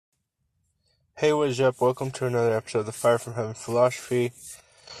Hey, what is up? Welcome to another episode of the Fire from Heaven Philosophy.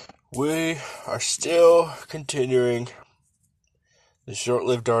 We are still continuing the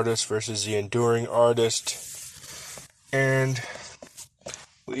short-lived artist versus the enduring artist, and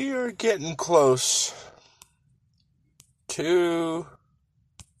we are getting close to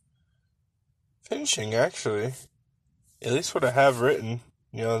finishing, actually. At least what I have written.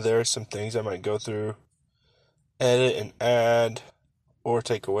 There are some things I might go through, edit and add, or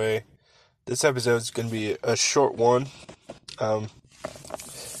take away. This episode is going to be a short one,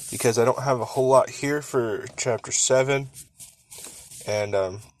 because I don't have a whole lot here for chapter 7, and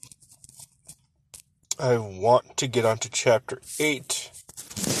I want to get on to chapter 8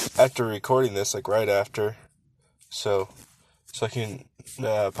 after recording this, right after, so I can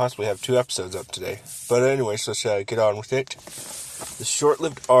possibly have 2 episodes up today. But anyway, so shall I get on with it? The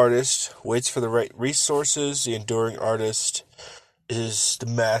short-lived artist waits for the right resources. The enduring artist is the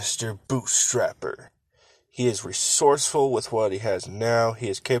master bootstrapper. He is resourceful with what he has now. He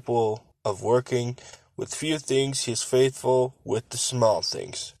is capable of working with few things. He is faithful with the small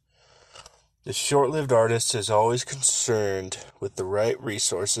things. The short-lived artist is always concerned with the right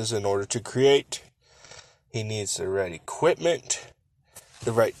resources in order to create. He needs the right equipment,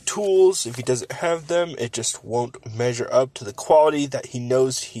 the right tools. If he doesn't have them, it just won't measure up to the quality that he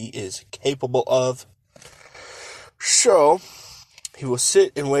knows he is capable of. So he will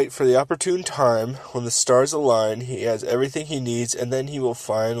sit and wait for the opportune time when the stars align. He has everything he needs, and then he will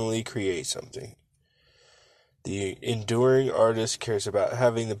finally create something. The enduring artist cares about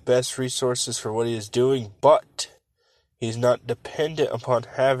having the best resources for what he is doing, but he is not dependent upon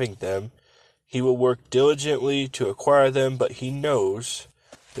having them. He will work diligently to acquire them, but he knows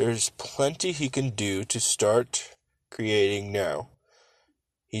there's plenty he can do to start creating now.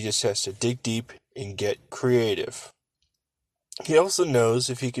 He just has to dig deep and get creative. He also knows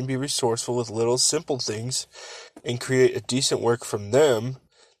if he can be resourceful with little simple things and create a decent work from them,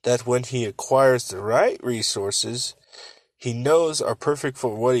 that when he acquires the right resources he knows are perfect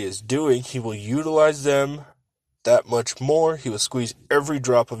for what he is doing, he will utilize them that much more. He will squeeze every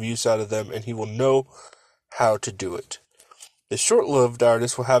drop of use out of them, and he will know how to do it. The short-lived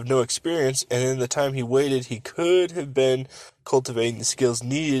artist will have no experience, and in the time he waited, he could have been cultivating the skills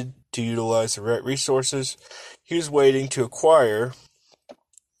needed to utilize the right resources he was waiting to acquire,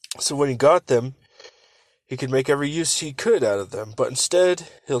 so when he got them, he could make every use he could out of them. But instead,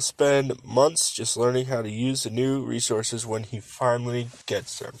 he'll spend months just learning how to use the new resources when he finally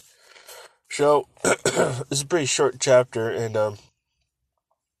gets them. So, this is a pretty short chapter, and I'm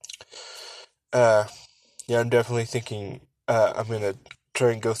definitely thinking I'm going to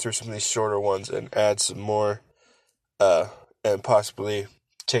try and go through some of these shorter ones and add some more, and possibly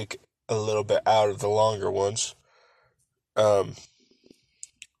take a little bit out of the longer ones. Some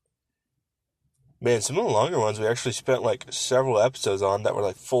of the longer ones we actually spent several episodes on that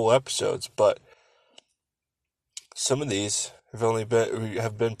were full episodes, but some of these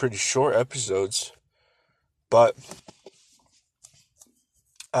have been pretty short episodes. But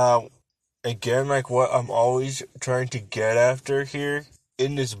again, what I'm always trying to get after here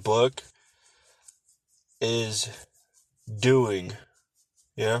in this book is doing.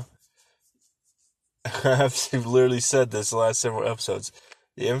 Yeah, I've literally said this the last several episodes.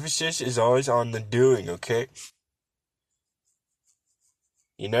 The emphasis is always on the doing, okay?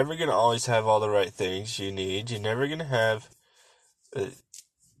 You're never going to always have all the right things you need. You're never going to have,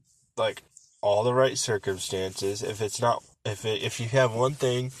 all the right circumstances. If you have one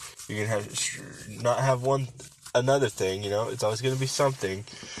thing, you're going to not have another thing, It's always going to be something.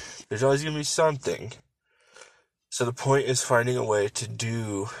 There's always going to be something. So the point is finding a way to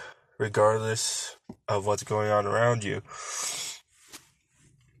do regardless of what's going on around you,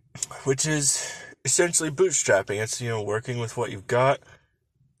 which is essentially bootstrapping. It's, working with what you've got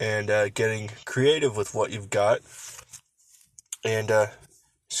and getting creative with what you've got and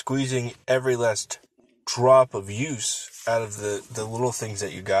squeezing every last drop of use out of the little things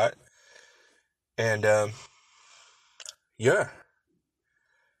that you got. And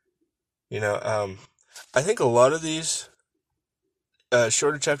I think a lot of these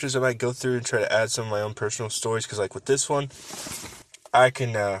shorter chapters I might go through and try to add some of my own personal stories, because with this one I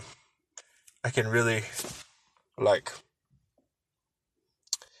can really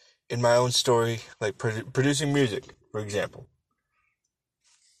in my own story, producing music, for example.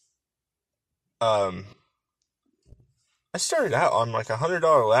 I started out on a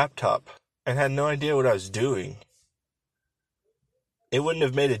 $100 laptop and had no idea what I was doing. It wouldn't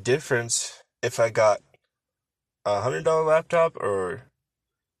have made a difference if I got a $100 laptop or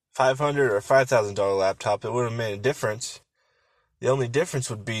 $500 or $5,000 laptop. It wouldn't have made a difference. The only difference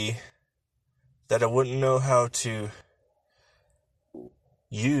would be that I wouldn't know how to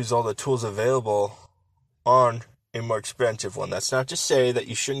use all the tools available on a more expensive one. That's not to say that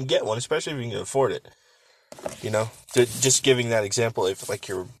you shouldn't get one, especially if you can afford it. Just giving that example, if like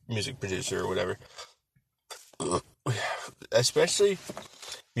you're a music producer or whatever. Especially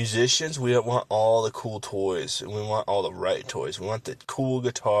musicians, we don't want all the cool toys, and we want all the right toys. We want the cool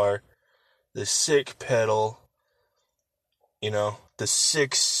guitar, the sick pedal, the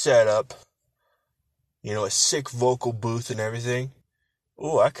sick setup, a sick vocal booth and everything.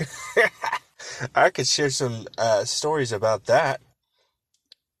 Ooh, I could I could share some stories about that.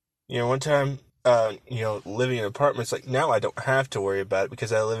 One time, living in apartments, like now I don't have to worry about it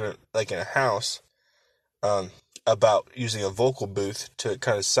because I live in a house, about using a vocal booth to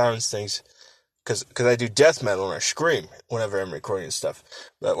kind of silence things, because I do death metal and I scream whenever I'm recording and stuff.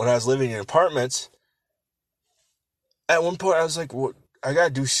 But when I was living in apartments, at one point I was like, well, I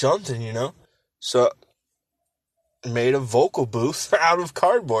gotta do something, So I made a vocal booth out of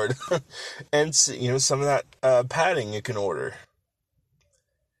cardboard, and some of that padding you can order.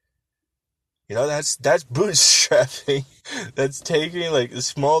 That's bootstrapping. That's taking like the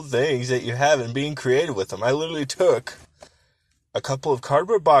small things that you have and being creative with them. I literally took a couple of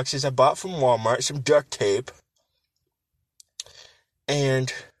cardboard boxes I bought from Walmart, some duct tape,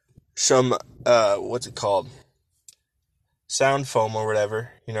 and some, what's it called? Sound foam or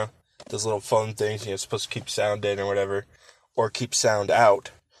whatever, those little foam things, supposed to keep sound in or whatever, or keep sound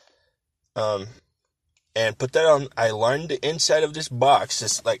out. And put that on. I lined the inside of this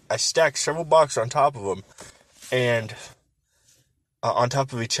box. I stacked several boxes on top of them, and on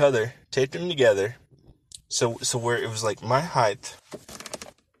top of each other, taped them together, so where it was like my height,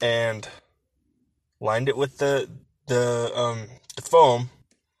 and lined it with the foam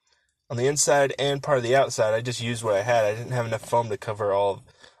on the inside and part of the outside. I just used what I had. I didn't have enough foam to cover all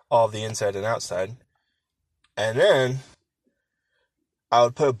of the inside and outside, and then I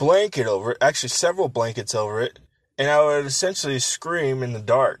would put a blanket over it, actually several blankets over it, and I would essentially scream in the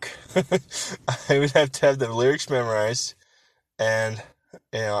dark. I would have to have the lyrics memorized, and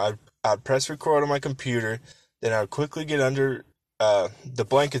I'd press record on my computer, then I would quickly get under the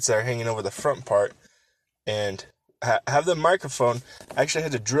blankets that are hanging over the front part, and have the microphone. I actually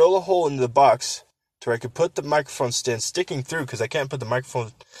had to drill a hole into the box to where I could put the microphone stand sticking through, because I can't put the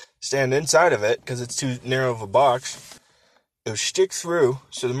microphone stand inside of it because it's too narrow of a box. It would stick through,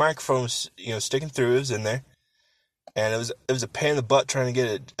 so the microphone was, sticking through. It was in there, and it was a pain in the butt trying to get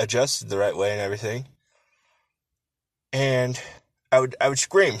it adjusted the right way and everything. And I would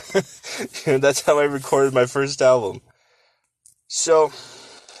scream. That's how I recorded my first album. So,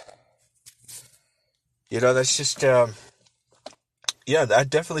 that's just I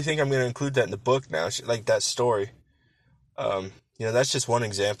definitely think I'm going to include that in the book now, like that story. That's just one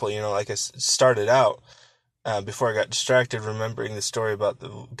example. Like I started out. Before I got distracted, remembering the story about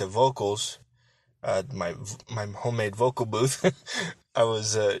the vocals, my homemade vocal booth, I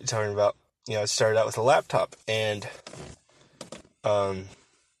was talking about. I started out with a laptop, and I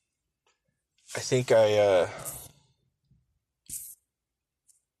think I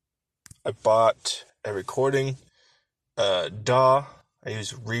bought a recording DAW. I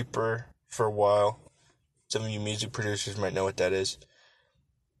used Reaper for a while. Some of you music producers might know what that is.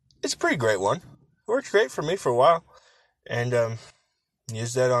 It's a pretty great one. It worked great for me for a while, and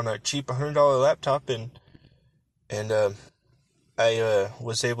used that on a cheap $100 laptop, and I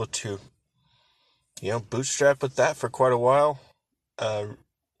was able to bootstrap with that for quite a while.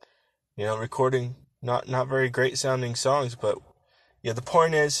 Recording not very great sounding songs, but the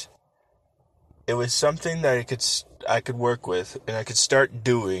point is, it was something that I could work with and I could start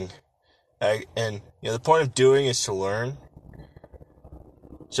doing. The point of doing is to learn.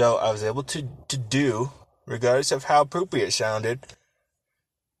 So I was able to do, regardless of how poopy it sounded.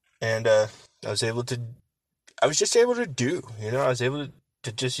 And I was just able to do, I was able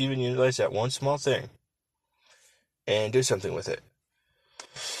to just even utilize that one small thing and do something with it.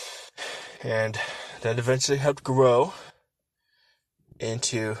 And that eventually helped grow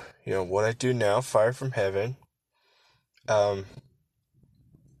into, what I do now, Fire from Heaven.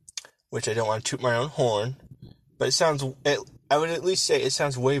 Which I don't want to toot my own horn, but I would at least say it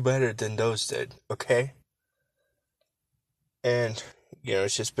sounds way better than those did, okay? And,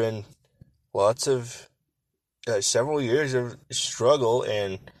 it's just been lots of, several years of struggle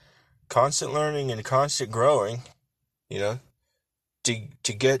and constant learning and constant growing, to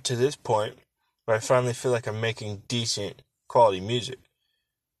get to this point where I finally feel like I'm making decent quality music.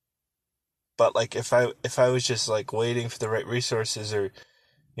 But, like, if I was just, like, waiting for the right resources or,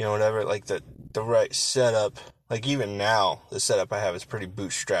 whatever, like, the right setup, Like, even now, the setup I have is pretty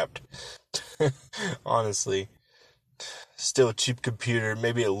bootstrapped. Honestly. Still a cheap computer,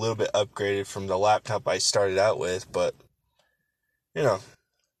 maybe a little bit upgraded from the laptop I started out with, but,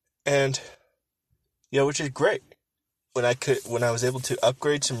 and, which is great. When I was able to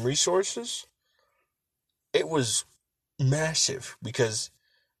upgrade some resources, it was massive because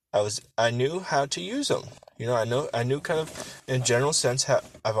I knew how to use them. I knew kind of in general sense how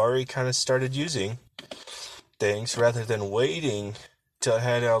I've already kind of started using things rather than waiting till I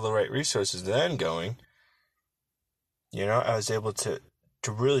had all the right resources then going. I was able to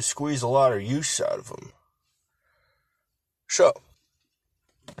really squeeze a lot of use out of them. So,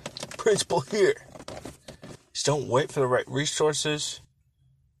 principle here is don't wait for the right resources.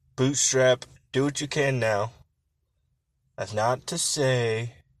 Bootstrap, do what you can now. That's not to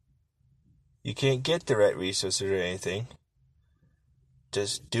say you can't get the right resources or anything.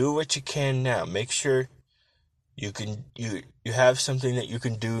 Just do what you can now. Make sure you have something that you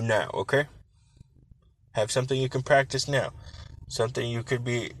can do now, okay? Have something you can practice now. Something you could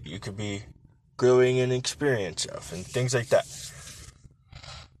be growing in experience of and things like that.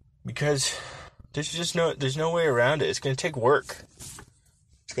 Because there's no way around it. It's going to take work.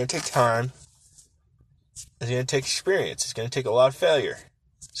 It's going to take time. It's going to take experience. It's going to take a lot of failure.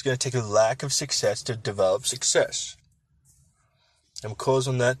 It's going to take a lack of success to develop success. I'm close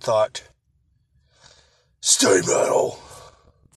on that thought. Stay metal.